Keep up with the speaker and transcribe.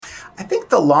I think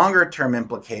the longer term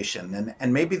implication,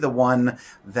 and maybe the one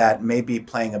that may be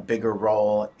playing a bigger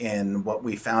role in what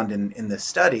we found in this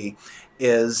study,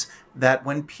 is that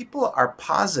when people are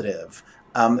positive,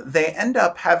 they end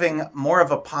up having more of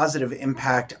a positive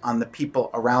impact on the people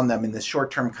around them in this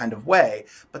short-term kind of way.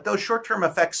 But those short-term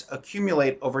effects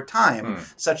accumulate over time,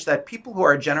 such that people who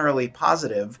are generally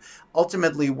positive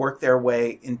ultimately work their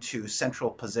way into central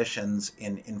positions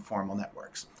in informal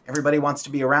networks. Everybody wants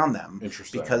to be around them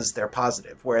because they're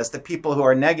positive. Whereas the people who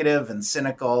are negative and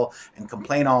cynical and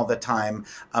complain all the time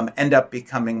end up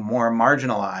becoming more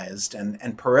marginalized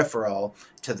and peripheral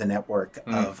to the network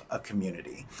of a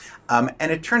community.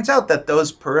 And it turns out that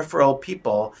those peripheral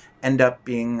people end up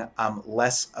being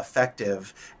less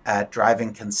effective at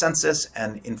driving consensus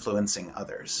and influencing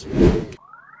others.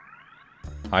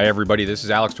 Hi, everybody. This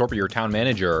is Alex Torpey, your town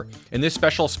manager. In this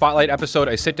special Spotlight episode,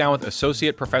 I sit down with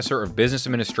Associate Professor of Business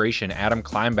Administration Adam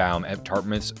Kleinbaum at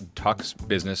Dartmouth's Tufts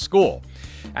Business School.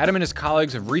 Adam and his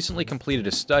colleagues have recently completed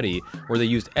a study where they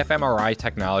used fMRI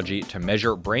technology to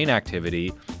measure brain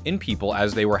activity in people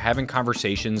as they were having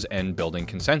conversations and building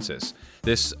consensus.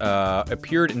 This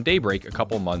appeared in Daybreak a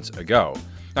couple months ago.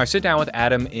 Now, I sit down with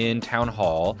Adam in town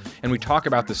hall, and we talk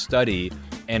about the study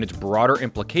and its broader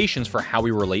implications for how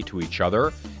we relate to each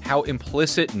other, how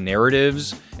implicit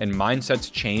narratives and mindsets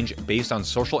change based on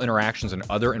social interactions and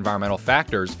other environmental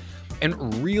factors,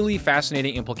 and really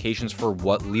fascinating implications for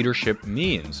what leadership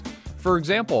means. For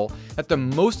example, that the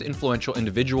most influential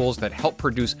individuals that helped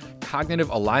produce cognitive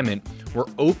alignment were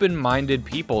open-minded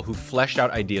people who fleshed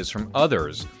out ideas from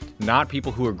others, not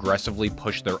people who aggressively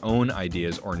push their own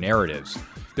ideas or narratives.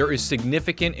 There is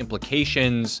significant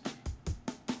implications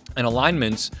and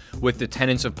alignments with the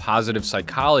tenets of positive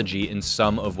psychology in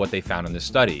some of what they found in this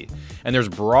study. And there's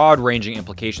broad-ranging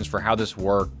implications for how this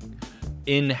works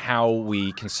in how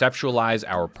we conceptualize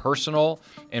our personal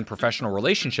and professional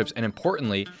relationships, and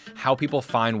importantly, how people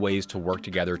find ways to work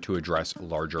together to address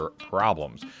larger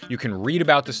problems. You can read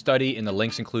about the study in the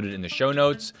links included in the show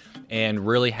notes, and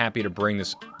really happy to bring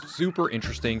this super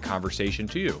interesting conversation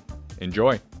to you.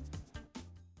 Enjoy.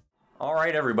 All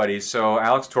right, everybody. So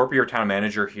Alex Torpey, your town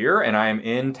manager here, and I am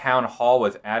in town hall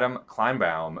with Adam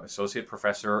Kleinbaum, Associate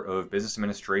Professor of Business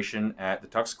Administration at the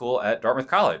Tufts School at Dartmouth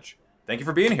College. Thank you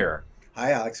for being here.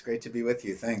 Hi, Alex. Great to be with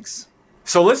you. Thanks.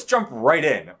 So let's jump right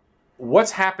in.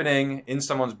 What's happening in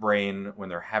someone's brain when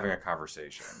they're having a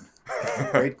conversation?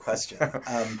 Great question.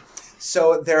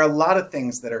 So there are a lot of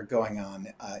things that are going on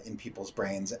in people's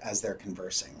brains as they're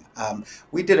conversing.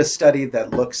 We did a study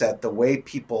that looks at the way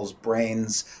people's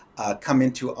brains come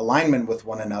into alignment with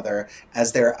one another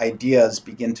as their ideas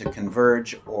begin to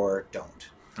converge or don't.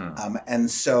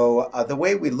 And so the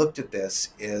way we looked at this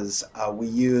is we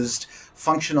used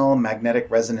functional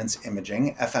magnetic resonance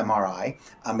imaging, fMRI.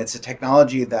 It's a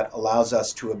technology that allows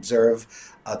us to observe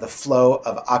the flow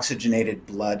of oxygenated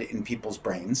blood in people's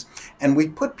brains. And we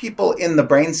put people in the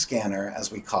brain scanner,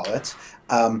 as we call it,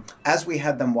 as we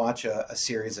had them watch a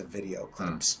series of video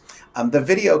clips. The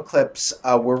video clips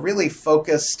were really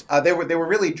focused, they were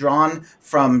really drawn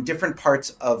from different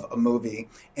parts of a movie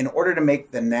in order to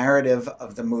make the narrative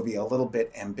of the movie a little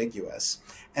bit ambiguous.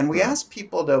 And we asked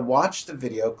people to watch the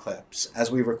video clips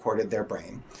as we recorded their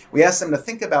brain. We asked them to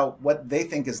think about what they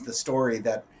think is the story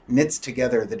that knits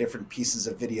together the different pieces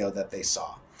of video that they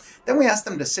saw. Then we asked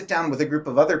them to sit down with a group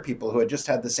of other people who had just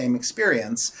had the same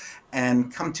experience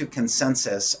and come to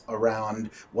consensus around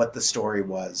what the story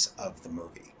was of the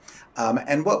movie.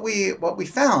 And what we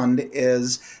found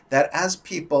is that as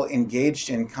people engaged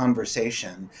in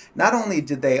conversation, not only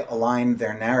did they align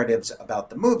their narratives about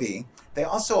the movie, they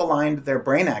also aligned their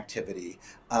brain activity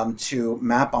to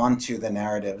map onto the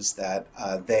narratives that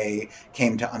they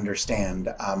came to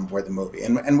understand were the movie.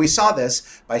 And we saw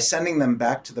this by sending them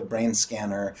back to the brain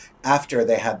scanner after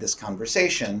they had this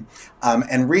conversation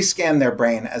and rescan their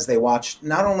brain as they watched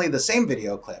not only the same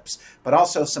video clips, but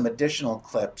also some additional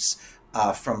clips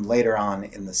from later on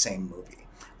in the same movie.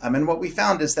 And what we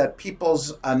found is that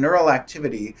people's neural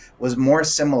activity was more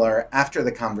similar after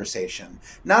the conversation,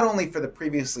 not only for the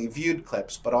previously viewed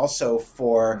clips, but also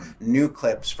for new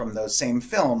clips from those same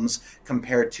films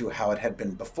compared to how it had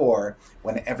been before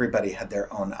when everybody had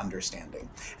their own understanding.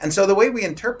 And so the way we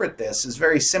interpret this is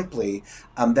very simply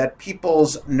that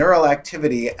people's neural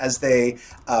activity as they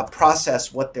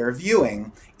process what they're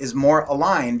viewing is more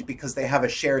aligned because they have a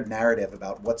shared narrative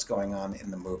about what's going on in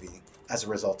the movie as a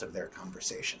result of their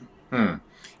conversation.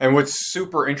 And what's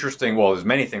super interesting, well, there's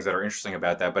many things that are interesting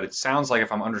about that, but it sounds like,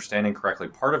 if I'm understanding correctly,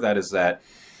 part of that is that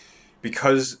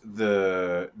because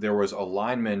there was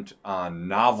alignment on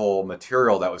novel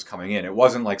material that was coming in, it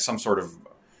wasn't like some sort of,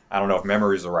 I don't know if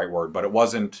memory is the right word, but it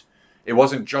wasn't it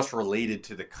wasn't just related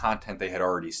to the content they had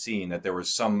already seen, that there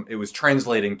was it was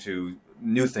translating to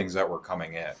new things that were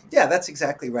coming in. Yeah, that's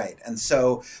exactly right. And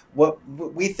so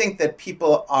we think that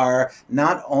people are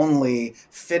not only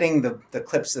fitting the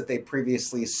clips that they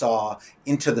previously saw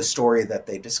into the story that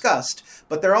they discussed,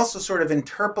 but they're also sort of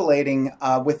interpolating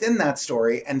within that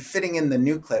story and fitting in the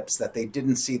new clips that they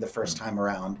didn't see the first time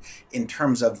around in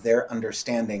terms of their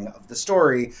understanding of the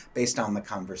story based on the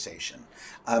conversation.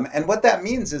 And what that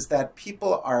means is that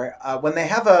people are, when they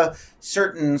have a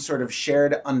certain sort of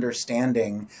shared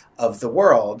understanding of the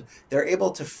world, they're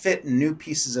able to fit new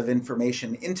pieces of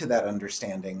information into that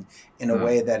understanding in a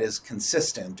way that is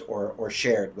consistent or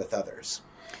shared with others.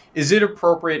 Is it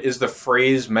appropriate, is the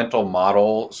phrase mental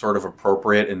model sort of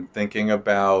appropriate in thinking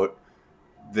about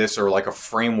this, or like a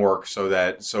framework so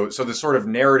the sort of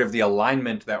narrative, the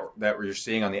alignment that you're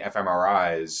seeing on the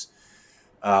fMRIs,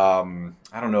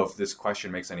 I don't know if this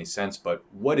question makes any sense, but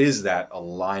what is that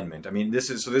alignment? I mean, this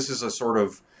is a sort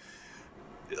of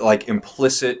like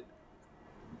implicit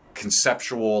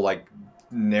conceptual, like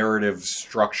narrative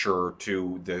structure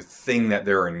to the thing that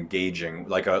they're engaging,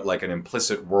 like an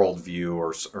implicit worldview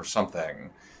or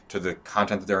something to the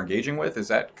content that they're engaging with. Is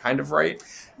that kind of right?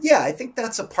 Yeah, I think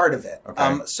that's a part of it.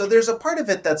 Okay. So there's a part of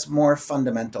it that's more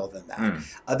fundamental than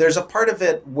that. There's a part of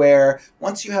it where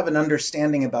once you have an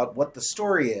understanding about what the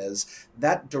story is,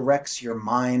 that directs your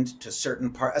mind to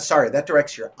certain that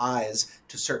directs your eyes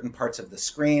to certain parts of the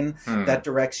screen. That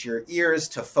directs your ears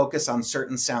to focus on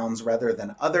certain sounds rather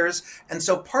than others. And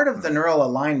so part of the neural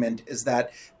alignment is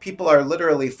that people are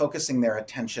literally focusing their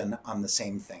attention on the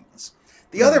same things.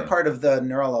 The other part of the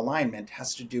neural alignment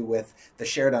has to do with the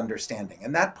shared understanding.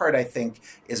 And that part, I think,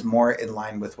 is more in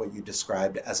line with what you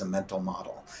described as a mental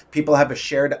model. People have a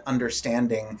shared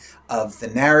understanding of the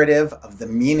narrative, of the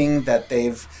meaning that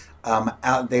they've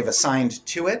assigned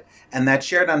to it. And that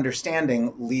shared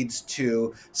understanding leads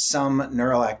to some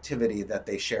neural activity that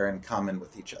they share in common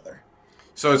with each other.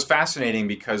 So it's fascinating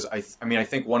because I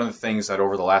think one of the things that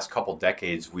over the last couple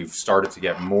decades we've started to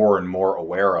get more and more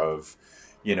aware of,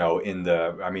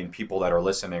 people that are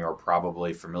listening are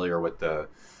probably familiar with the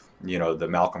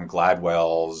Malcolm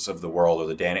Gladwells of the world, or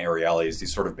the Dan Ariely's,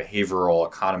 these sort of behavioral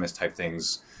economist type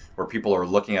things where people are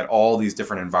looking at all these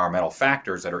different environmental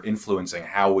factors that are influencing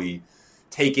how we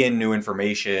take in new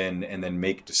information and then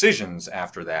make decisions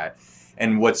after that.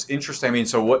 And what's interesting,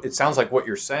 it sounds like what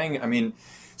you're saying,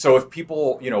 so if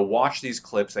people, watch these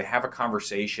clips, they have a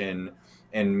conversation,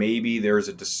 and maybe there's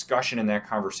a discussion in that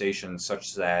conversation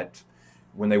such that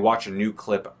when they watch a new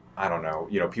clip, I don't know,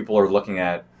 people are looking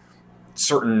at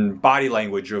certain body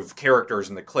language of characters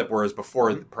in the clip, whereas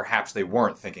before perhaps they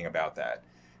weren't thinking about that.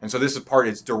 And so this is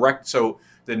it's direct. So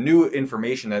the new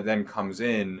information that then comes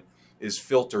in is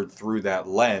filtered through that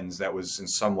lens that was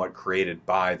somewhat created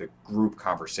by the group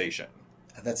conversation.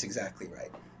 That's exactly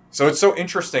right. So it's so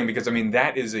interesting because,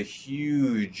 that is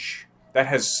that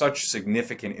has such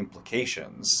significant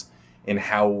implications in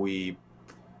how we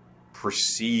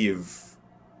perceive,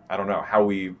 how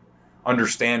we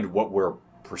understand what we're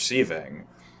perceiving.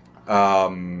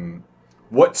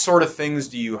 What sort of things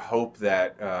do you hope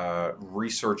that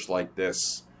research like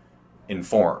this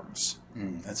informs?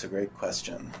 That's a great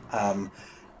question.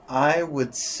 I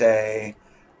would say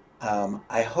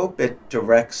I hope it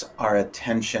directs our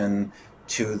attention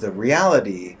to the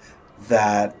reality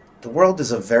that the world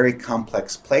is a very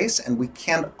complex place, and we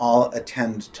can't all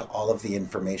attend to all of the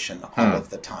information all of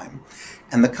the time.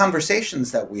 And the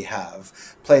conversations that we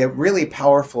have play a really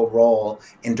powerful role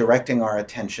in directing our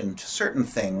attention to certain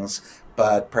things,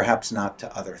 but perhaps not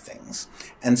to other things.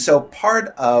 And so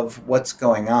part of what's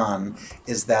going on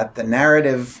is that the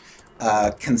narrative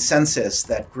consensus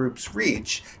that groups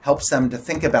reach helps them to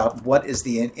think about what is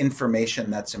the information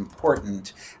that's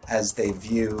important as they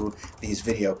view these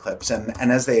video clips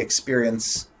and as they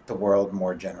experience the world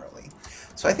more generally.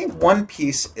 So I think one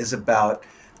piece is about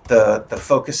the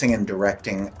focusing and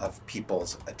directing of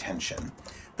people's attention.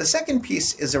 The second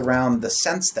piece is around the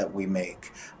sense that we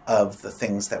make of the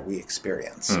things that we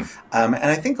experience. And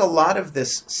I think a lot of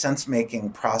this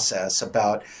sense-making process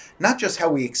about not just how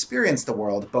we experience the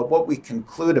world, but what we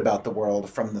conclude about the world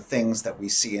from the things that we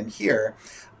see and hear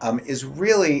is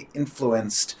really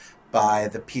influenced by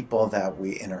the people that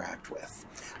we interact with.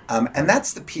 And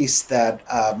that's the piece that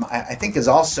I think is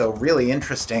also really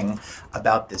interesting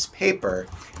about this paper,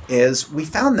 is we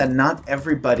found that not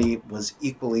everybody was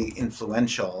equally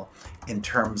influential in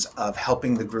terms of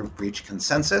helping the group reach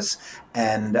consensus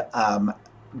and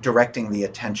directing the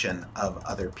attention of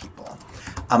other people.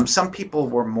 Some people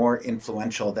were more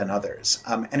influential than others.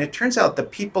 And it turns out the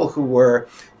people who were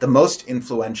the most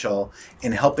influential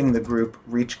in helping the group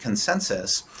reach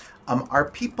consensus are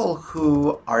people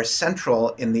who are central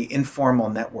in the informal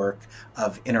network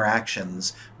of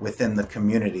interactions within the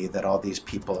community that all these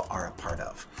people are a part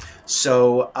of.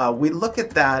 So we look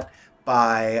at that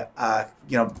by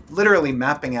literally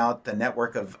mapping out the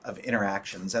network of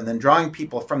interactions and then drawing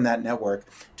people from that network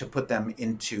to put them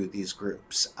into these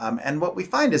groups. And what we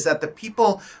find is that the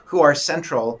people who are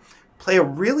central play a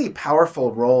really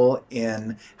powerful role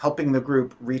in helping the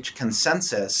group reach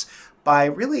consensus by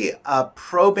really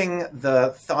probing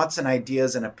the thoughts and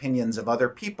ideas and opinions of other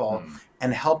people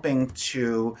and helping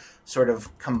to sort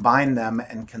of combine them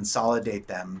and consolidate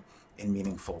them in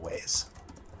meaningful ways.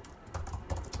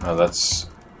 That's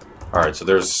all right. So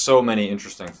there's so many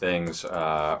interesting things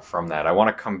from that. I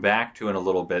want to come back to in a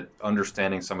little bit,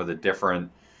 understanding some of the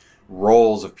different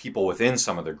roles of people within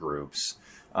some of the groups.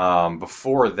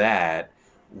 Before that,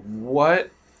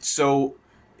 so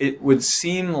it would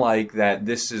seem like that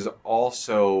this is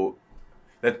also,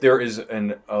 that there is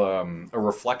a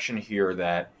reflection here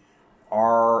that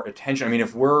our attention, I mean,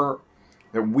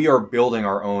 that we are building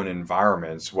our own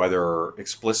environments, whether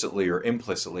explicitly or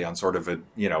implicitly, on sort of a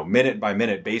minute by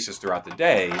minute basis throughout the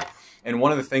day. And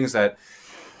one of the things that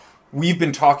we've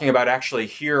been talking about actually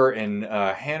here in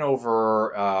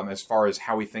Hanover, as far as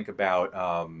how we think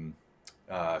about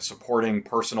supporting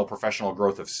personal professional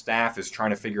growth of staff, is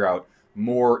trying to figure out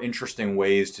more interesting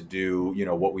ways to do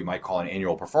what we might call an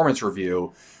annual performance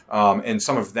review. And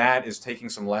some of that is taking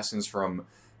some lessons from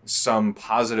some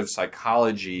positive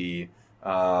psychology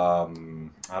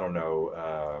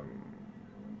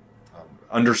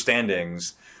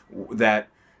understandings that,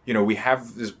 we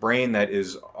have this brain that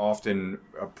is often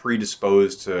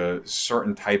predisposed to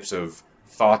certain types of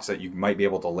thoughts that you might be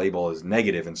able to label as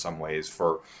negative in some ways,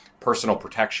 for personal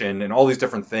protection and all these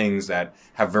different things that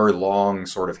have very long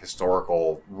sort of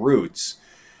historical roots.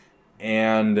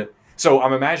 And so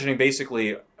I'm imagining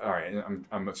basically, all right,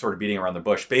 I'm sort of beating around the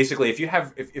bush. Basically, if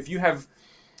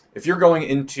you're going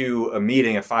into a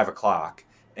meeting at 5:00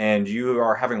 and you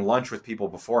are having lunch with people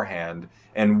beforehand,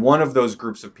 and one of those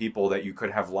groups of people that you could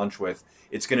have lunch with,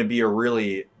 it's going to be a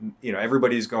really,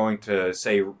 everybody's going to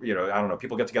say,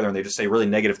 people get together and they just say really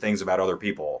negative things about other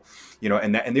people,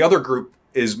 and the other group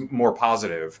is more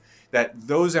positive, that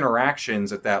those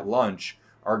interactions at that lunch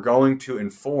are going to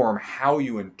inform how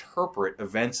you interpret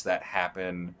events that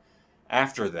happen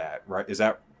after that, right?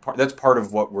 That's part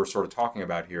of what we're sort of talking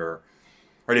about here,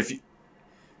 right?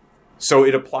 So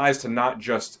it applies to not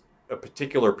just a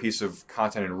particular piece of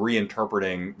content and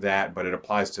reinterpreting that, but it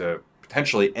applies to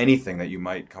potentially anything that you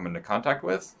might come into contact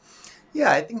with.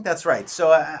 Yeah, I think that's right.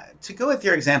 So to go with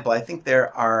your example, I think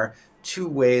there are two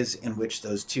ways in which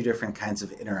those two different kinds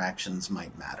of interactions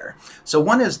might matter. So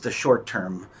one is the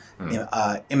short-term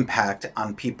impact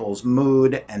on people's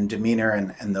mood and demeanor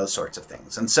and those sorts of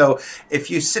things. And so if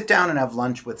you sit down and have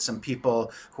lunch with some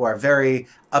people who are very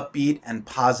upbeat and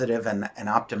positive and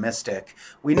optimistic,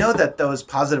 we know that those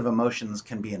positive emotions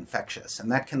can be infectious,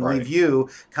 and that can leave you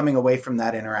coming away from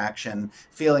that interaction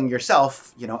feeling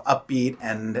yourself, upbeat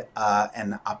and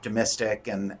optimistic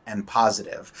and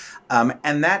positive.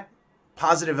 And that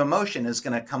positive emotion is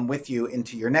going to come with you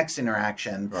into your next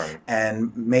interaction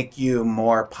and make you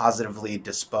more positively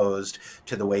disposed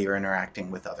to the way you're interacting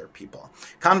with other people.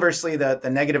 Conversely, the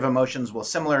negative emotions will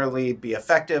similarly be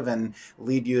effective and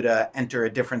lead you to enter a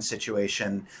different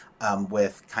situation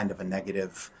with kind of a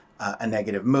negative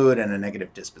mood and a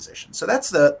negative disposition. So that's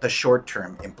the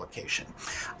short-term implication.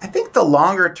 I think the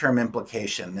longer-term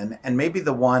implication, and maybe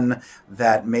the one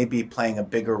that may be playing a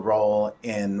bigger role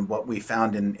in what we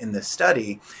found in this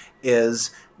study,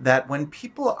 is that when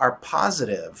people are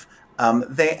positive,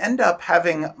 they end up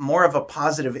having more of a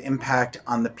positive impact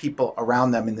on the people around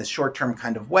them in this short-term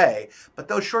kind of way. But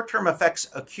those short-term effects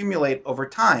accumulate over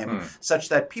time, such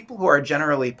that people who are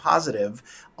generally positive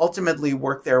ultimately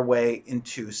work their way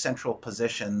into central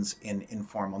positions in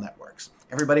informal networks.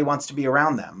 Everybody wants to be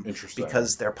around them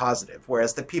because they're positive.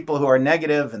 Whereas the people who are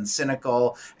negative and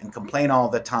cynical and complain all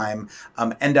the time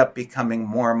end up becoming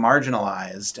more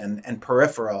marginalized and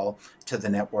peripheral to the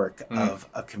network of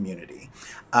a community.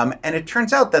 And it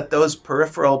turns out that those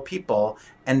peripheral people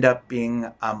end up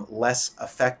being less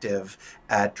effective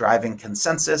at driving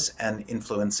consensus and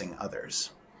influencing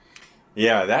others.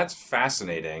 Yeah, that's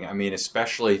fascinating. I mean,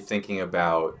 especially thinking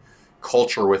about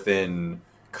culture within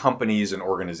companies and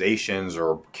organizations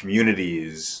or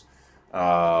communities.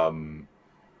 Yeah,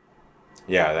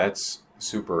 that's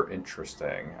Super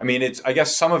interesting. I mean, I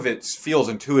guess some of it feels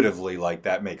intuitively like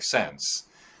that makes sense,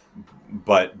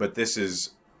 but this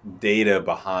is data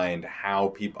behind how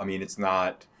people, I mean,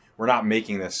 we're not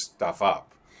making this stuff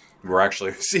up. We're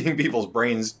actually seeing people's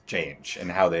brains change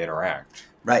and how they interact.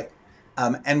 Right.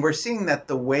 And we're seeing that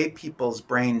the way people's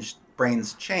brains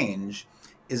change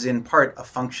is in part a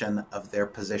function of their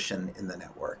position in the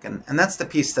network. And that's the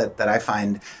piece that I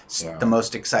find the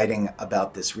most exciting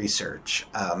about this research,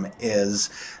 is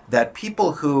that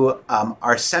people who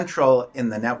are central in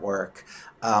the network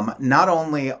not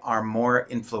only are more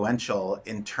influential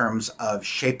in terms of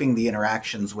shaping the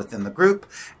interactions within the group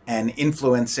and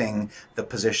influencing the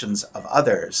positions of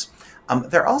others,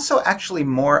 they're also actually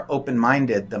more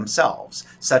open-minded themselves,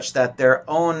 such that their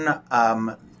own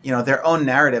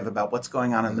narrative about what's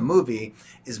going on in the movie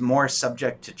is more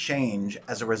subject to change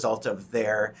as a result of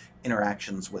their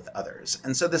interactions with others.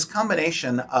 And so this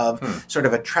combination of sort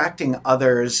of attracting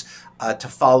others to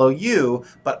follow you,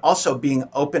 but also being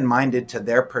open-minded to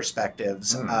their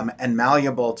perspectives and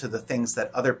malleable to the things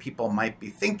that other people might be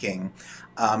thinking,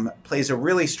 plays a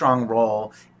really strong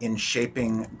role in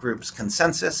shaping groups'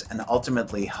 consensus and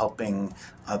ultimately helping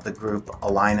the group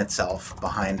align itself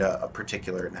behind a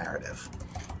particular narrative.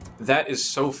 That is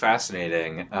so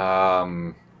fascinating.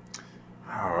 I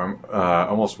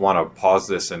almost want to pause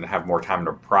this and have more time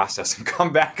to process and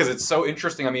come back because it's so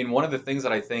interesting. I mean, one of the things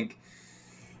that I think,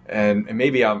 and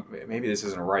maybe this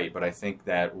isn't right, but I think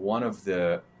that when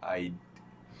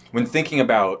thinking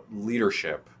about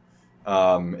leadership,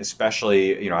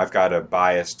 especially, I've got a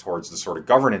bias towards the sort of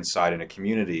governance side in a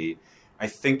community. I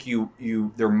think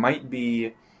there might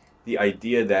be the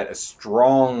idea that a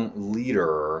strong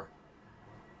leader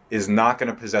is not going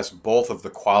to possess both of the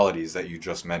qualities that you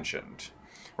just mentioned,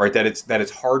 right? That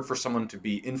it's hard for someone to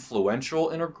be influential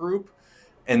in a group,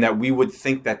 and that we would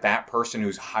think that person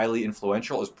who's highly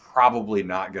influential is probably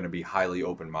not going to be highly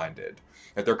open-minded,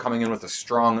 that they're coming in with a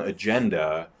strong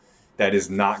agenda that is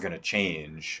not going to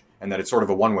change, and that it's sort of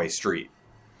a one-way street.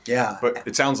 Yeah. But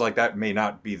it sounds like that may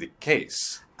not be the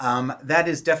case. That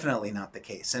is definitely not the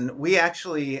case. And we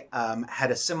actually had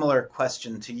a similar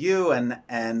question to you,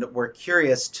 and we're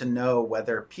curious to know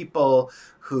whether people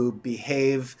who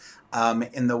behave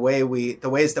in the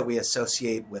ways that we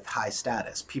associate with high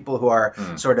status, people who are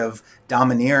sort of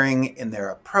domineering in their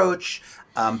approach,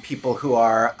 people who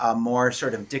are more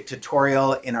sort of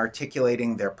dictatorial in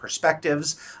articulating their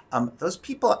perspectives, those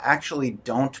people actually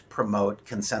don't promote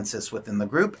consensus within the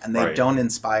group, and they don't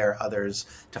inspire others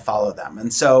to follow them.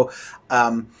 And so,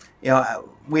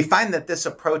 we find that this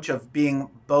approach of being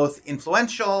both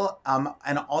influential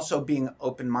and also being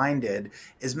open-minded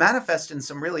is manifest in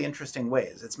some really interesting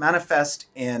ways. It's manifest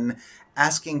in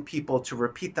asking people to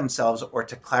repeat themselves or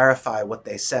to clarify what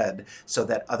they said so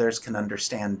that others can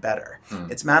understand better.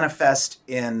 It's manifest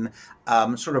in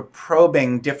sort of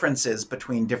probing differences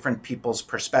between different people's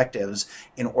perspectives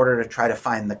in order to try to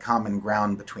find the common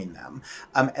ground between them.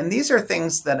 And these are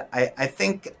things that I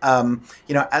think,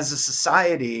 as a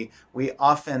society, we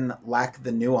often lack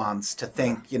the nuance to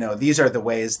think, these are the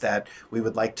ways that we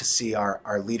would like to see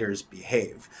our leaders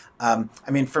behave.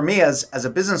 For me, as a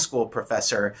business school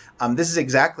professor, this is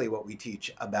exactly what we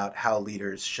teach about how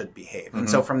leaders should behave. And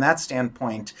so from that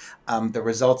standpoint, the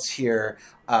results here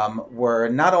were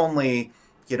not only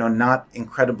not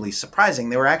incredibly surprising,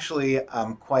 they were actually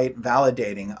quite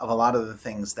validating of a lot of the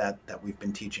things that we've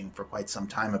been teaching for quite some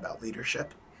time about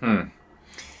leadership.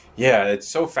 Yeah, it's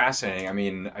so fascinating. I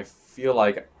mean, I feel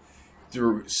like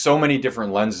through so many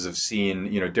different lenses have seen,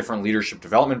 different leadership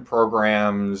development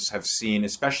programs, have seen,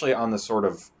 especially on the sort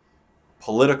of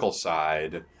political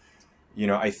side,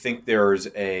 I think there's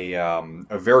a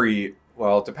very,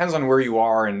 well, it depends on where you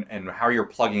are and how you're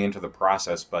plugging into the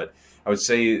process, but I would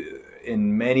say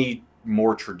in many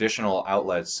more traditional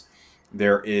outlets,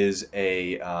 there is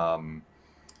a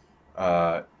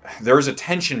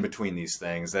tension between these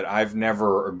things that I've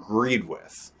never agreed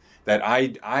with. That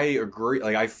I agree,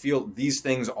 like I feel these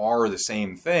things are the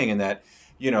same thing, and that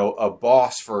a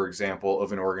boss, for example,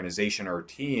 of an organization or a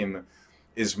team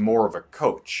is more of a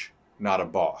coach, not a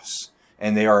boss,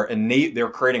 and they're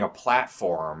creating a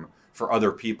platform for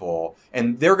other people,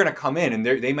 and they're going to come in and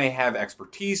they may have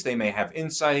expertise, they may have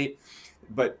insight,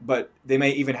 but they may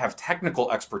even have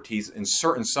technical expertise in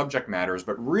certain subject matters,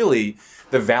 but really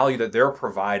the value that they're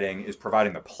providing is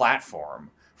providing the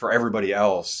platform for everybody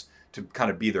else to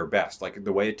kind of be their best, like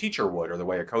the way a teacher would, or the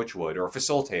way a coach would, or a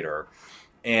facilitator.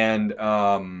 And,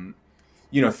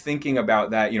 thinking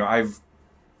about that,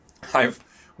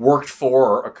 worked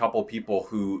for a couple people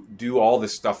who do all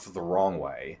this stuff the wrong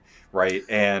way, right?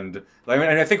 And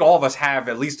I think all of us have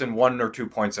at least in 1 or 2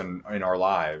 points in our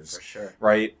lives, For sure.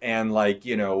 right? And like,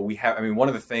 we have. I mean, one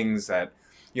of the things that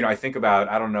I think about.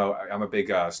 I don't know. I'm a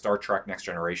big Star Trek Next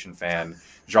Generation fan.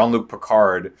 Jean-Luc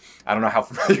Picard. I don't know how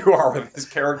familiar you are with his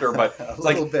character, but A it's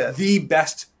like little bit. the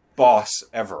best boss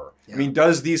ever. Yeah. I mean,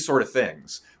 does these sort of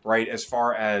things, right? As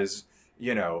far as,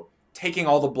 taking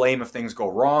all the blame if things go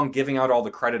wrong, giving out all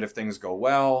the credit if things go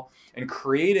well, and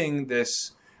creating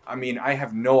this. I mean, I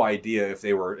have no idea if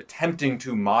they were attempting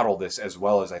to model this as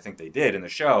well as I think they did in the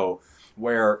show,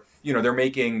 where, they're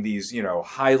making these,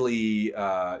 highly,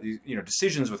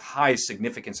 decisions with high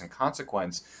significance and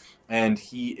consequence. And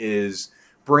he is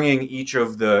bringing each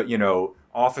of the,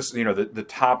 office, the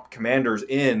top commanders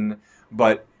in,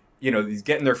 but, he's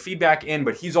getting their feedback in,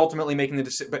 but he's ultimately making the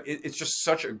decision. But it's just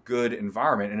such a good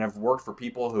environment. And I've worked for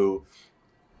people who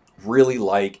really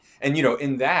like, and,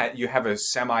 in that you have a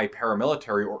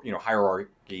semi-paramilitary or,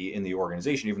 hierarchy in the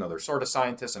organization, even though they're sort of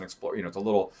scientists and explore, it's a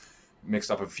little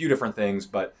mixed up a few different things.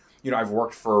 But, I've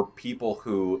worked for people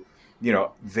who,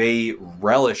 they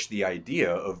relish the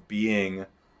idea of being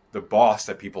the boss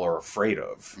that people are afraid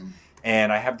of. Mm.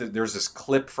 And there's this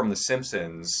clip from The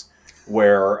Simpsons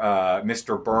where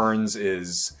Mr. Burns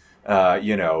is,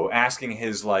 asking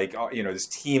his this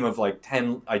team of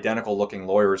 10 identical looking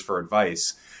lawyers for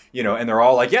advice, and they're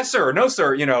all like, yes, sir, no,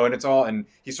 sir, and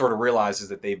he sort of realizes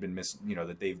that they've been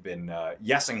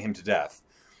yesing him to death.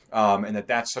 And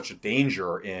that's such a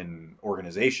danger in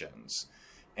organizations.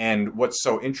 And what's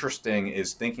so interesting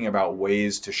is thinking about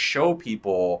ways to show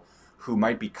people who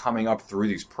might be coming up through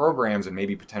these programs and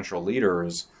maybe potential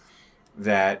leaders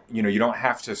that, you don't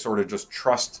have to sort of just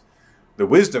trust the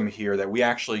wisdom here, that we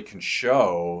actually can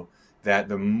show that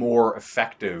the more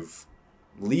effective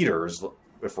leaders,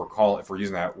 if we're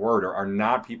using that word, are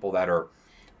not people that are,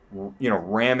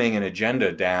 ramming an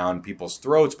agenda down people's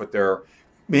throats, but they're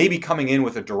maybe coming in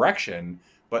with a direction,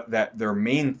 but that their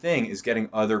main thing is getting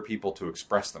other people to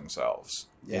express themselves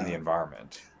in the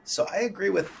environment. So I agree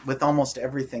with almost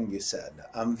everything you said.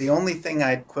 The only thing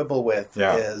I'd quibble with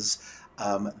is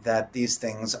that these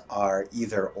things are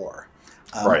either or.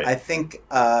 Right. I think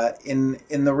in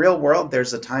the real world,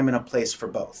 there's a time and a place for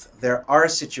both. There are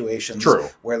situations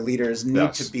where leaders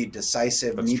need to be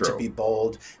decisive, to be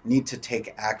bold, need to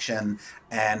take action,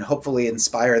 and hopefully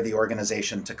inspire the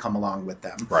organization to come along with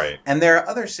them. Right. And there are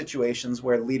other situations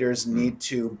where leaders need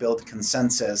to build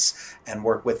consensus and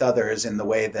work with others in the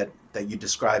way that you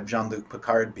described Jean-Luc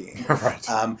Picard being. Right.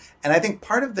 And I think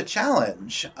part of the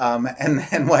challenge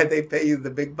and why they pay you the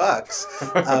big bucks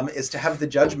is to have the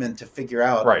judgment to figure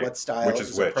out what style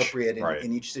is appropriate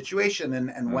in each situation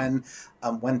and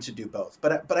when to do both.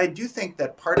 But I do think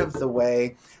that part of the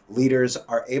way leaders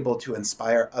are able to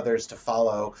inspire others to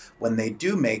follow when they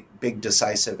do make big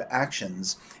decisive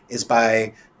actions is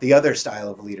by the other style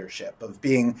of leadership, of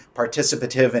being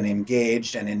participative and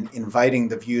engaged and inviting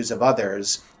the views of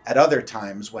others at other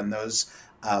times when those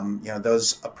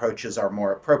approaches are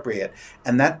more appropriate.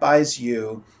 And that buys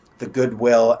you the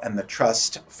goodwill and the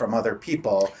trust from other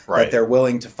people that they're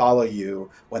willing to follow you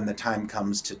when the time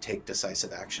comes to take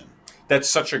decisive action. That's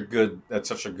such a good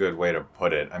way to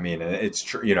put it. I mean, it's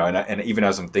true, and even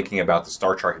as I'm thinking about the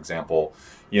Star Trek example,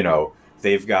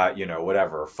 they've got,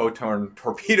 photon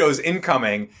torpedoes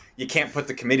incoming. You can't put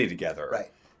the committee together.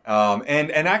 Right.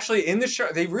 And actually in the show,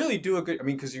 they really do a good,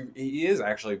 because he is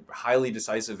actually highly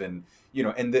decisive and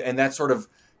that sort of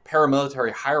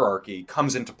paramilitary hierarchy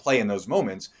comes into play in those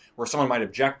moments where someone might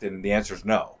object and the answer is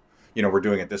no, we're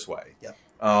doing it this way. Yep.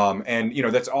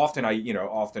 And that's often I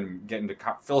often get into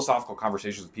philosophical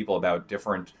conversations with people about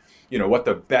different, what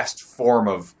the best form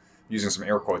of, using some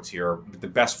air quotes here, the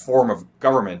best form of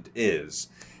government is.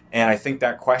 And I think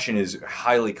that question is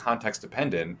highly context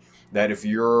dependent, that if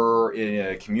you're in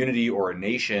a community or a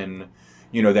nation,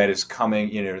 that is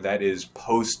coming, that is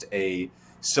post a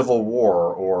civil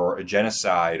war or a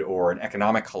genocide or an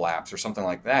economic collapse or something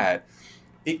like that,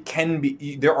 it can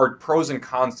be, there are pros and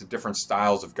cons to different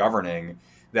styles of governing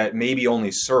that maybe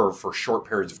only serve for short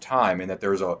periods of time, and that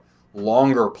there's a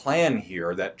longer plan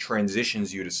here that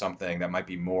transitions you to something that might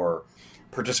be more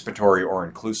participatory or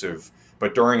inclusive.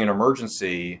 But during an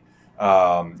emergency,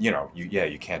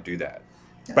 you can't do that.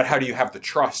 Yeah. But how do you have the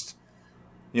trust?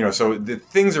 So the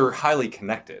things are highly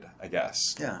connected, I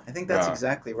guess. Yeah, I think that's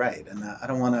exactly right. And I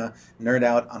don't want to nerd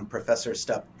out on professor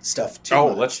stuff too much. Oh,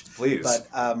 let's please.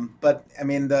 But I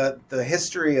mean, the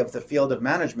history of the field of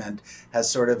management has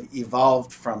sort of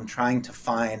evolved from trying to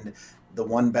find the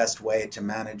one best way to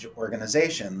manage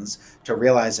organizations to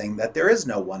realizing that there is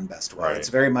no one best way. Right. It's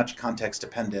very much context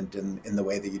dependent in the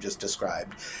way that you just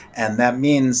described. And that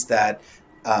means that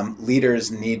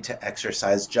leaders need to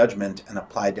exercise judgment and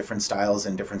apply different styles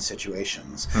in different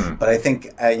situations. But I think,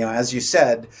 as you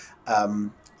said,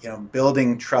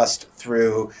 building trust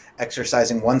through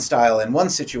exercising one style in one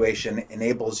situation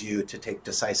enables you to take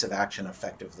decisive action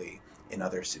effectively in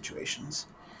other situations.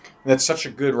 That's such a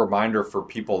good reminder for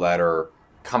people that are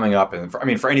coming up, and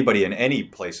for anybody in any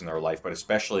place in their life, but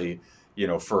especially,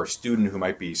 for a student who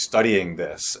might be studying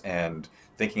this and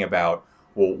thinking about,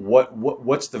 well,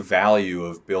 what's the value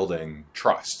of building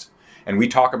trust? And we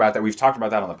talk about that. We've talked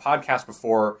about that on the podcast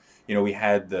before. We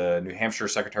had the New Hampshire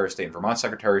Secretary of State and Vermont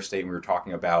Secretary of State, and we were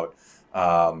talking about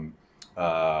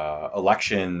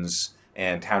elections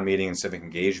and town meeting and civic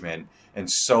engagement, and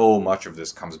so much of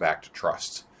this comes back to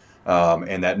trust.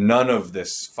 And that none of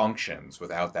this functions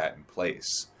without that in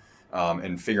place.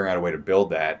 And figuring out a way to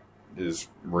build that is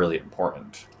really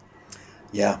important.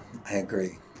 Yeah, I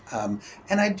agree.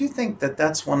 And I do think that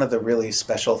that's one of the really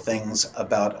special things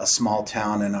about a small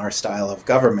town and our style of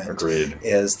government. Agreed.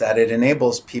 Is that it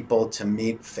enables people to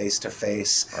meet face to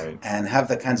face and have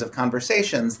the kinds of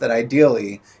conversations that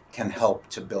ideally can help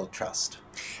to build trust.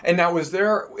 And now,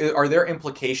 are there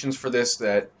implications for this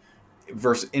that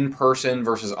versus in person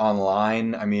versus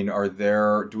online? I mean,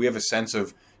 do we have a sense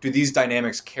of, do these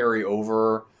dynamics carry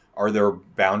over? Are there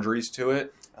boundaries to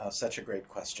it? Such a great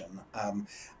question.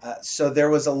 So there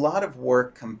was a lot of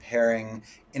work comparing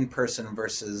in-person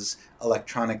versus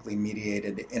electronically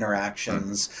mediated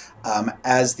interactions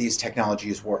as these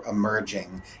technologies were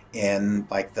emerging in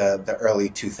the early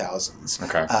 2000s.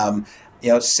 Okay.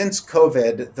 Since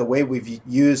COVID, the way we've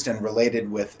used and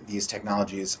related with these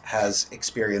technologies has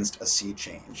experienced a sea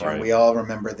change. Right. We all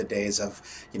remember the days of,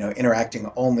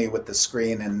 interacting only with the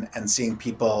screen and seeing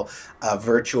people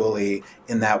virtually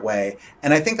in that way.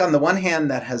 And I think on the one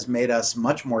hand, that has made us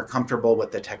much more comfortable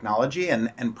with the technology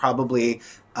and probably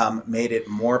made it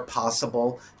more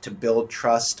possible to build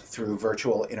trust through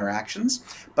virtual interactions.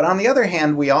 But on the other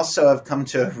hand, we also have come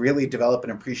to really develop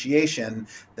an appreciation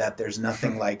that there's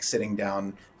nothing like sitting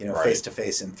down, face to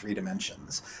face in 3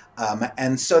 dimensions.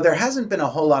 And so there hasn't been a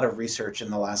whole lot of research in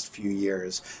the last few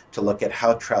years to look at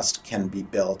how trust can be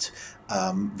built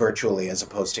virtually as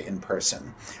opposed to in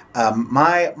person.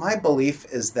 My belief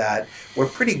is that we're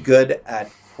pretty good at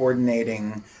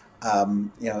coordinating,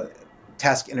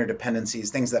 task interdependencies,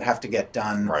 things that have to get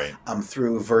done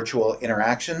through virtual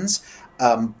interactions.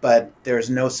 But there's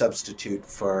no substitute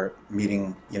for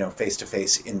meeting,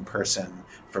 face-to-face in person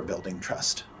for building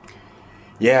trust.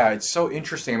 Yeah, it's so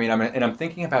interesting. I mean, I'm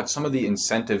thinking about some of the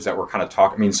incentives that we're kind of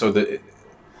talking. I mean, so the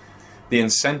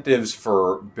incentives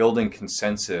for building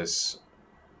consensus,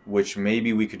 which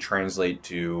maybe we could translate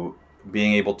to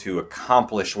being able to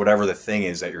accomplish whatever the thing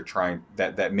is that you're trying,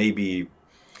 that may be,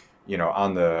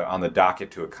 on the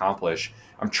docket to accomplish.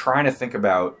 I'm trying to think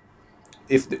about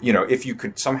if you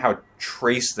could somehow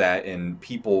trace that in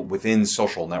people within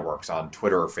social networks on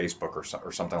Twitter or Facebook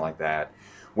or something like that,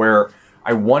 where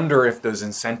I wonder if those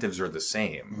incentives are the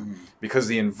same, because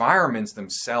the environments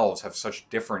themselves have such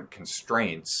different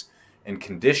constraints and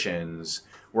conditions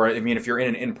where, if you're in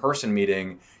an in-person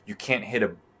meeting, you can't hit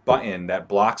a button that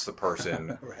blocks the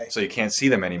person, so you can't see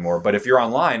them anymore. But if you're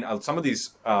online, some of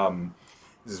these,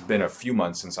 this has been a few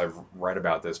months since I've read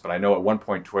about this, but I know at one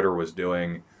point Twitter was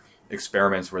doing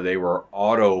experiments where they were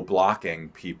auto-blocking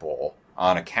people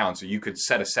on accounts. So you could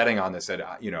set a setting on that said,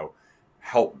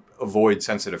 help avoid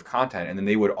sensitive content, and then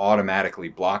they would automatically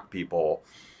block people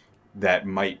that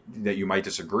you might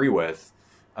disagree with,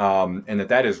 and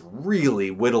that is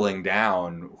really whittling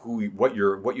down what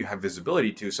you have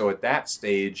visibility to. So at that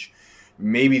stage,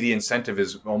 maybe the incentive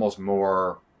is almost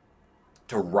more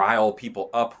to rile people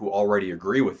up who already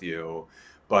agree with you,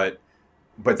 but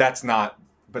that's not.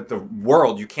 But the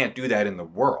world, you can't do that in the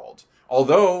world.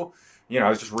 Although, I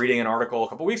was just reading an article a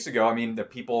couple weeks ago. I mean, the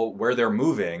people where they're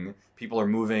moving, people are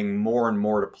moving more and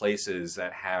more to places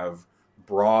that have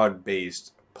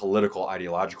broad-based political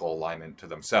ideological alignment to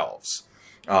themselves,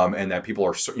 and that people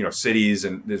are, cities,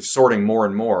 and they're sorting more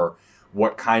and more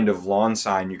what kind of lawn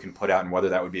sign you can put out and whether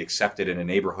that would be accepted in a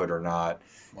neighborhood or not.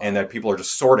 Wow. And that people are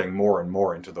just sorting more and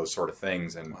more into those sort of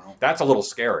things, and that's a little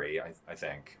scary, I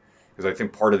think, because I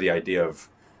think part of the idea of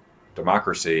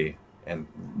democracy and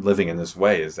living in this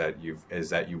way is that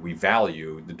we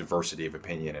value the diversity of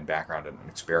opinion and background and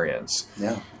experience.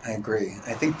 Yeah, I agree.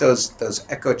 I think those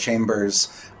echo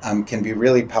chambers can be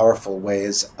really powerful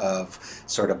ways of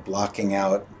sort of blocking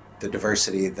out the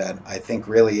diversity that I think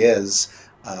really is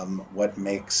what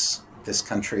makes this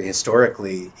country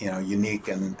historically, unique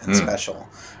and special.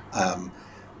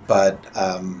 But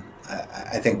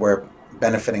I think we're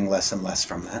benefiting less and less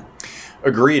from that.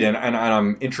 Agreed, and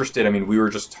I'm interested. I mean, we were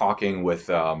just talking with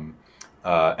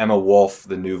Emma Wolf,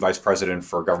 the new vice president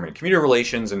for government and community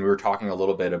relations, and we were talking a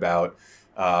little bit about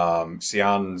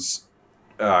Sian's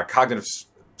cognitive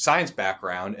science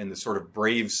background and the sort of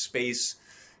brave space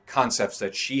concepts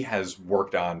that she has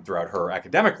worked on throughout her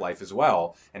academic life as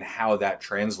well, and how that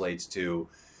translates to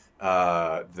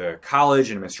the college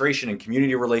and administration and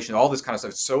community relations, all this kind of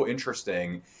stuff. It's so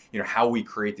interesting, how we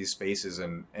create these spaces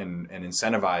and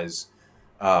incentivize,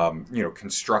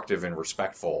 constructive and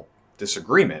respectful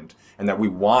disagreement, and that we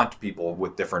want people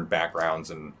with different backgrounds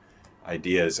and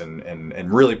ideas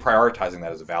and really prioritizing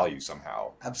that as a value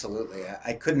somehow. Absolutely.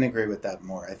 I couldn't agree with that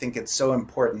more. I think it's so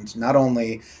important not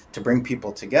only to bring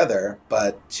people together,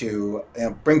 but to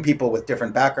bring people with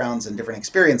different backgrounds and different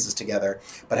experiences together,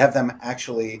 but have them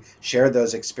actually share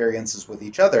those experiences with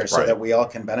each other so that we all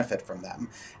can benefit from them.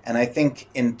 And I think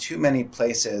in too many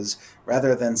places,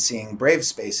 rather than seeing brave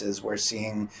spaces, we're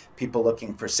seeing people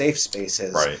looking for safe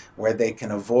spaces where they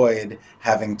can avoid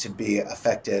having to be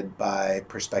affected by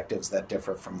perspectives that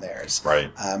differ from theirs.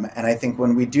 And I think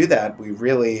when we do that, we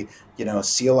really,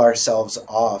 seal ourselves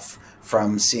off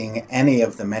from seeing any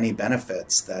of the many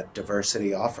benefits that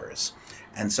diversity offers.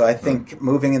 And so I think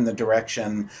moving in the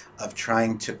direction of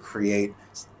trying to create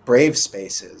brave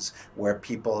spaces where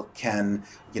people can,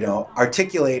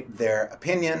 articulate their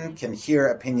opinion, can hear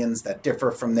opinions that differ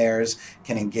from theirs,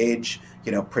 can engage,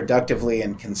 productively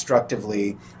and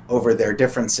constructively over their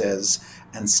differences,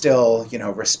 and still,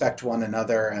 respect one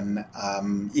another, and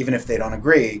even if they don't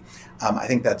agree, I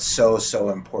think that's so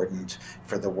important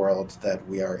for the world that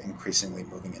we are increasingly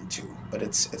moving into. But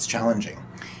it's challenging.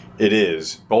 It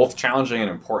is both challenging and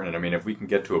important. I mean, if we can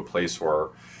get to a place where,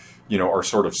 our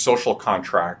sort of social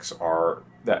contracts are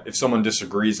that if someone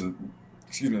disagrees and,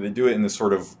 they do it in this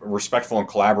sort of respectful and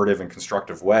collaborative and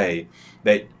constructive way,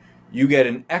 that you get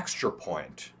an extra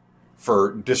point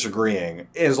for disagreeing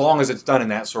as long as it's done in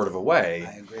that sort of a way.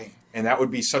 I agree. And that would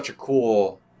be such a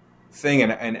cool thing.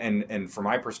 And from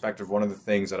my perspective, one of the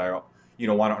things that I,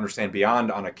 want to understand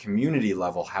beyond on a community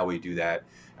level, how we do that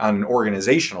on an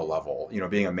organizational level,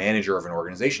 being a manager of an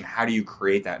organization, how do you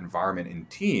create that environment in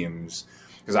teams?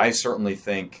 Because I certainly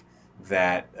think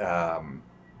that,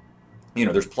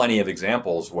 there's plenty of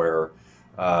examples where,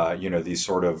 these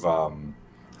sort of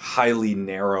highly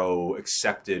narrow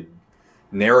accepted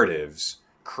narratives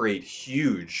create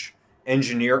huge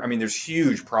there's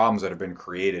huge problems that have been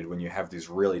created when you have these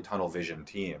really tunnel vision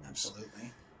teams.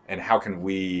 Absolutely. And how can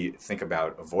we think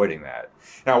about avoiding that?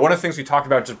 Now, one of the things we talked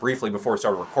about just briefly before we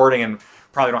started recording, and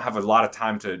probably don't have a lot of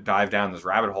time to dive down this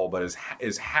rabbit hole, but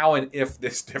is how and if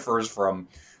this differs from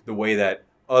the way that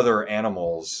other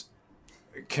animals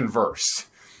converse.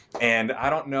 And I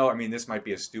don't know, this might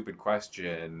be a stupid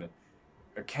question.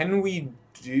 Can we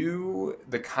do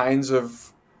the kinds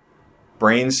of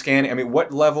brain scanning?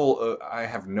 What level I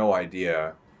have no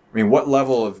idea. What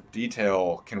level of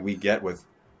detail can we get with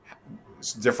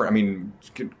different,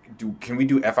 can we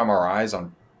do fMRIs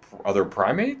on other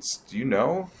primates? Do you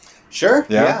know? Sure.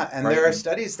 Yeah. And there are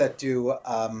studies that do,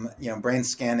 brain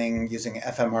scanning using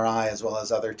fMRI as well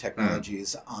as other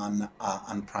technologies on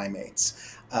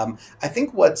primates. I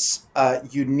think what's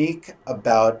unique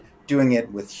about doing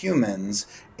it with humans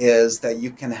is that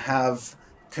you can have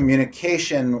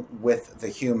communication with the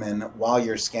human while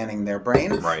you're scanning their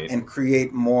brain and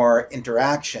create more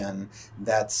interaction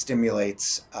that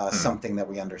stimulates something that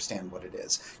we understand what it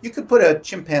is. You could put a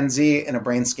chimpanzee in a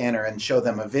brain scanner and show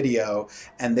them a video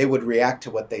and they would react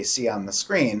to what they see on the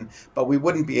screen, but we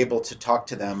wouldn't be able to talk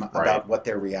to them about what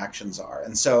their reactions are.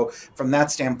 And so from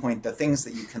that standpoint, the things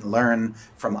that you can learn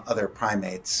from other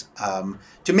primates,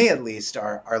 to me at least,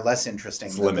 are less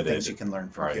interesting than the things you can learn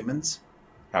from humans.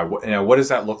 What does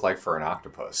that look like for an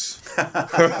octopus?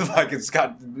 Like it's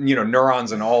got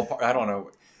neurons and all. I don't know.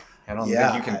 I don't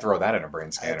think you can throw that in a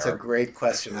brain scanner. That's a great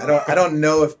question. I don't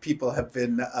know if people have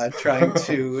been trying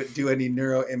to do any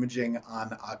neuroimaging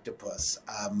on octopus.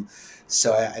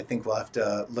 So I think we'll have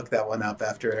to look that one up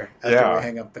after we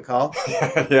hang up the call.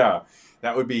 Yeah.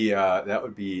 That would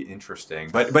be interesting.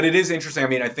 But it is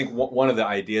interesting. I think one of the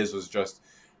ideas was just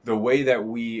the way that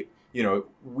we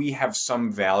have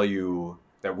some value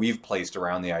that we've placed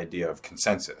around the idea of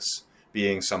consensus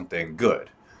being something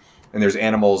good. And there's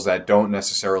animals that don't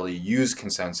necessarily use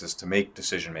consensus to make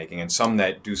decision making, and some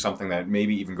that do something that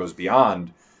maybe even goes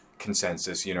beyond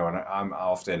consensus, and I'm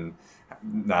often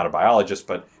not a biologist,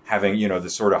 but having, the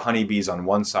sort of honeybees on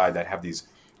one side that have these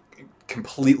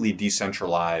completely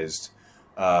decentralized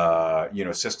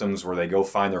systems where they go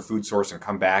find their food source and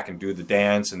come back and do the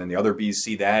dance, and then the other bees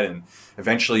see that, and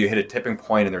eventually you hit a tipping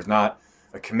point, and there's not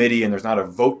a committee, and there's not a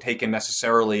vote taken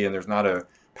necessarily, and there's not a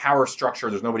power structure,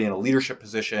 there's nobody in a leadership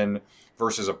position,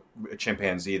 versus a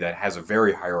chimpanzee that has a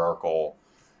very hierarchical,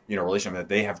 relationship, that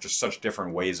they have just such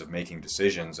different ways of making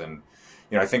decisions. And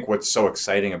I think what's so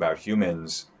exciting about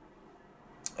humans,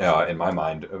 in my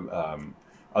mind,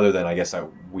 other than I guess that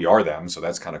we are them, so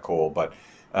that's kind of cool, but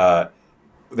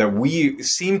that we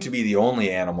seem to be the only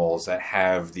animals that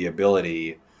have the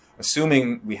ability,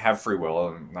 assuming we have free will,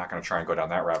 and I'm not going to try and go down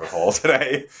that rabbit hole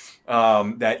today,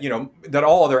 that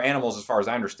all other animals, as far as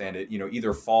I understand it,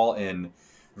 either fall in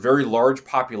very large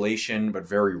population but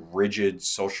very rigid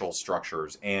social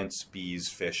structures, ants, bees,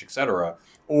 fish, etc.,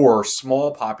 or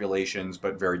small populations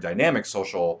but very dynamic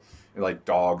social, like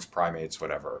dogs, primates,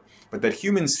 whatever. But that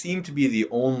humans seem to be the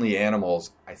only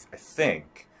animals, I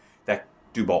think, that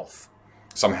do both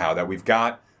somehow, that we've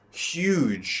got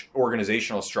huge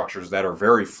organizational structures that are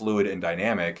very fluid and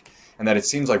dynamic, and that it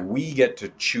seems like we get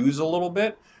to choose a little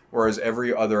bit, whereas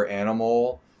every other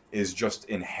animal is just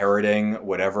inheriting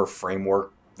whatever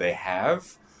framework they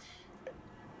have.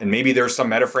 And maybe there's some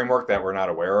meta framework that we're not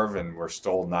aware of, and we're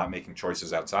still not making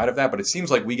choices outside of that, but it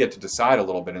seems like we get to decide a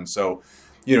little bit. And so,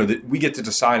 we get to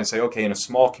decide and say, okay, in a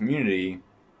small community,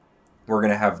 we're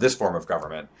going to have this form of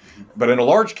government. But in a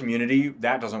large community,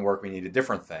 that doesn't work. We need a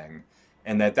different thing.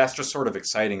 And that's just sort of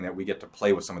exciting that we get to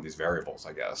play with some of these variables,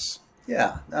 I guess.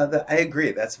 Yeah, I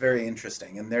agree. That's very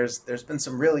interesting. And there's been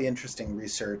some really interesting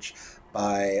research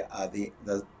by the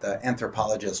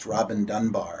anthropologist Robin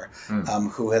Dunbar,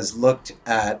 who has looked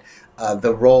at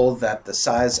the role that the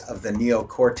size of the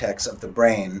neocortex of the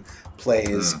brain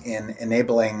plays in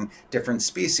enabling different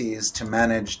species to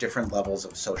manage different levels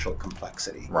of social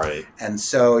complexity. Right. And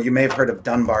so you may have heard of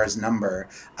Dunbar's number.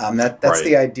 That's right.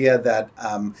 The idea that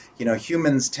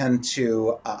humans tend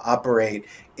to operate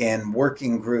in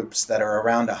working groups that are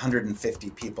around 150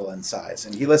 people in size.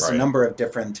 And he lists a number of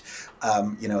different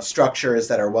structures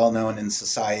that are well known in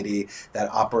society that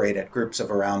operate at groups of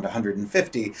around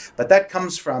 150. But that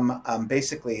comes from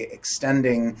basically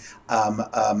extending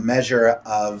a measure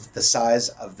of the size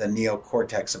of the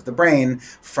neocortex of the brain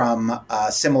from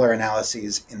similar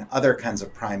analyses in other kinds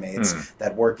of primates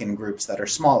that work in groups that are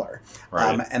smaller.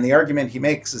 Right. And the argument he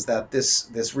makes is that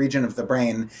this region of the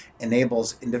brain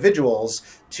enables individuals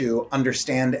to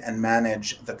understand and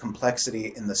manage the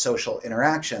complexity in the social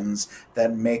interactions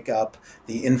that make up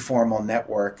the informal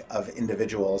network of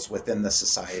individuals within the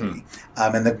society.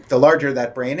 And the larger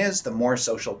that brain is, the more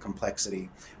social complexity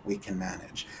we can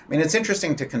manage. I mean, it's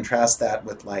interesting to contrast that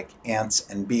with like ants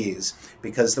and bees,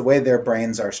 because the way their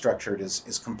brains are structured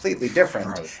is completely different.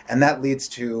 Right. And that leads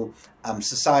to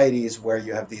societies where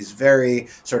you have these very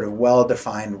sort of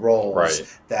well-defined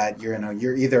roles that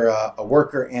you're either a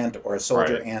worker ant or a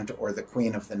soldier ant or the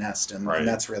queen of the nest, and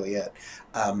that's really it.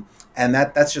 And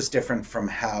that's just different from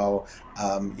how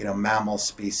mammal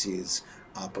species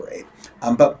operate.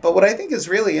 But what I think is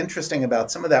really interesting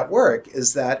about some of that work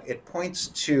is that it points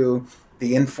to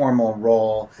the informal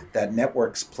role that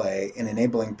networks play in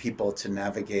enabling people to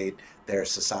navigate their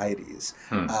societies.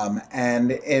 And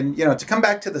to come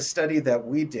back to the study that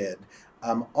we did,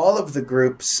 all of the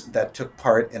groups that took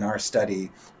part in our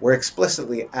study were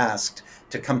explicitly asked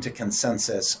to come to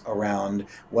consensus around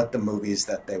what the movies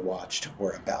that they watched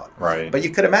were about. Right. But you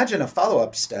could imagine a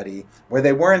follow-up study where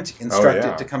they weren't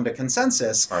instructed to come to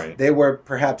consensus. Right. They were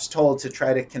perhaps told to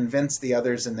try to convince the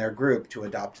others in their group to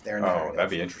adopt their narrative. Oh, that'd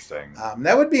be interesting.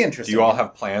 That would be interesting. Do you all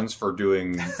have plans for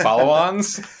doing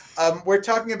follow-ons? We're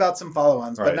talking about some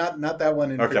follow-ons, but not that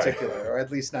one in particular, or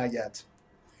at least not yet.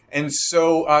 And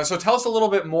so tell us a little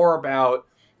bit more about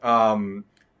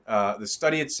the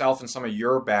study itself and some of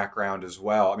your background as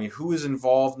well. I mean, who is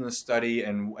involved in the study?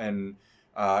 And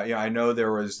I know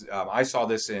there was, I saw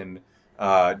this in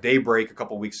Daybreak a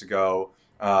couple weeks ago.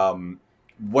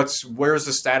 Where's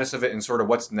the status of it and sort of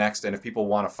what's next? And if people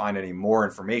want to find any more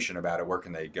information about it, where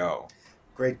can they go?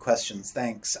 Great questions.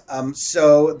 Thanks.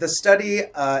 So the study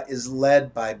is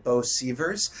led by Bo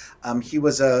Sievers. He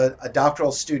was a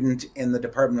doctoral student in the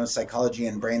Department of Psychology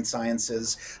and Brain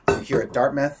Sciences here at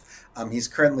Dartmouth. He's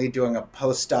currently doing a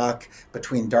postdoc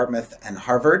between Dartmouth and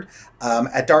Harvard.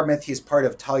 At Dartmouth, he's part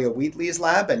of Talia Wheatley's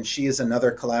lab, and she is another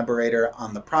collaborator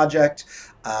on the project.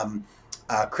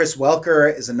 Chris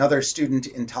Welker is another student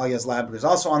in Talia's lab who's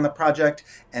also on the project,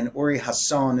 and Uri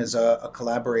Hasson is a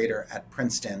collaborator at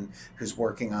Princeton who's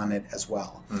working on it as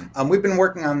well. We've been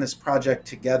working on this project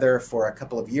together for a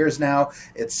couple of years now.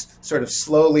 It's sort of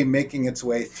slowly making its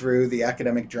way through the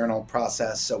academic journal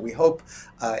process, so we hope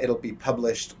it'll be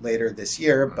published later this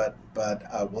year, but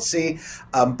we'll see.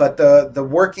 But the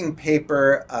working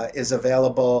paper is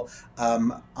available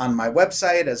on my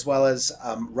website, as well as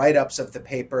write-ups of the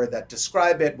paper that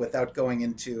describe it without going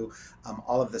into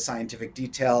all of the scientific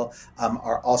detail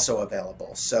are also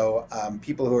available. So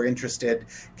people who are interested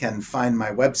can find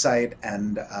my website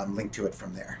and link to it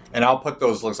from there. And I'll put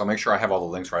those links, I'll make sure I have all the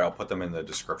links right. I'll put them in the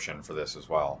description for this as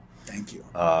well. Thank you.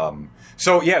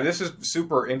 So yeah, this is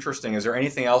super interesting. Is there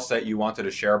anything else that you wanted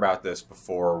to share about this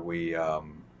before we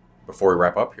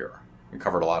wrap up here? We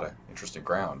covered a lot of interesting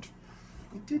ground.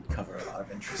 We did cover a lot of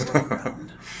interesting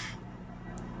ground.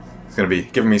 It's going to be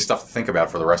giving me stuff to think about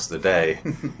for the rest of the day.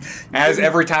 As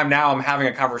every time now I'm having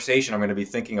a conversation, I'm going to be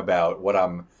thinking about what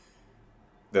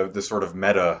the sort of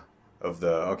meta of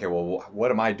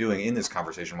what am I doing in this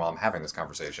conversation while I'm having this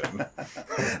conversation?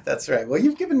 That's right. Well,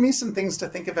 you've given me some things to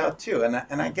think about too. And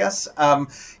I guess,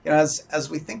 as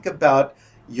we think about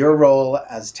your role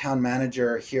as town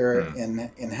manager here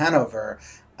in Hanover,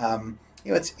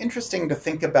 it's interesting to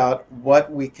think about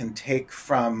what we can take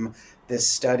from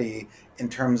this study in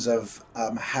terms of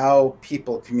how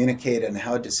people communicate and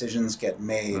how decisions get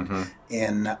made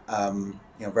in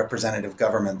representative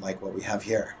government like what we have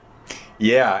here.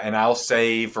 Yeah, and I'll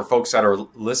say for folks that are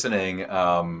listening,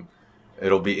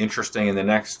 it'll be interesting in the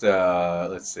next,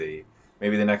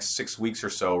 maybe the next 6 weeks or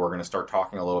so, we're going to start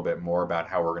talking a little bit more about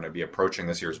how we're going to be approaching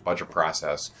this year's budget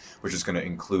process, which is going to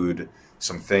include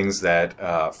some things that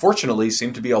fortunately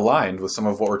seem to be aligned with some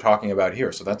of what we're talking about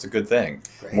here. So that's a good thing.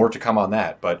 Great. More to come on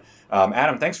that. But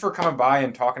Adam, thanks for coming by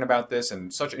and talking about this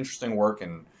and such interesting work.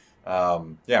 And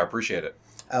I appreciate it.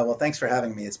 Well, thanks for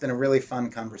having me. It's been a really fun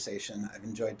conversation. I've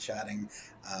enjoyed chatting,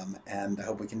 and I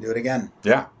hope we can do it again.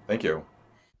 Yeah, thank you.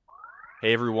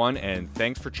 Hey everyone, and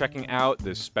thanks for checking out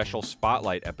this special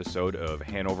spotlight episode of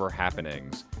Hanover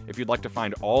Happenings. If you'd like to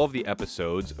find all of the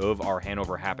episodes of our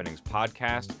Hanover Happenings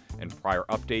podcast and prior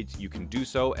updates, you can do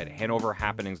so at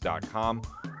hanoverhappenings.com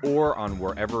or on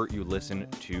wherever you listen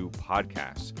to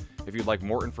podcasts. If you'd like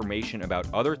more information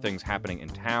about other things happening in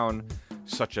town,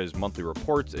 such as monthly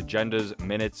reports, agendas,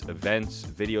 minutes, events,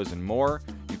 videos, and more,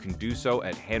 you can do so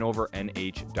at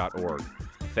hanovernh.org.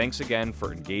 Thanks again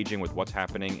for engaging with what's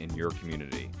happening in your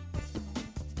community.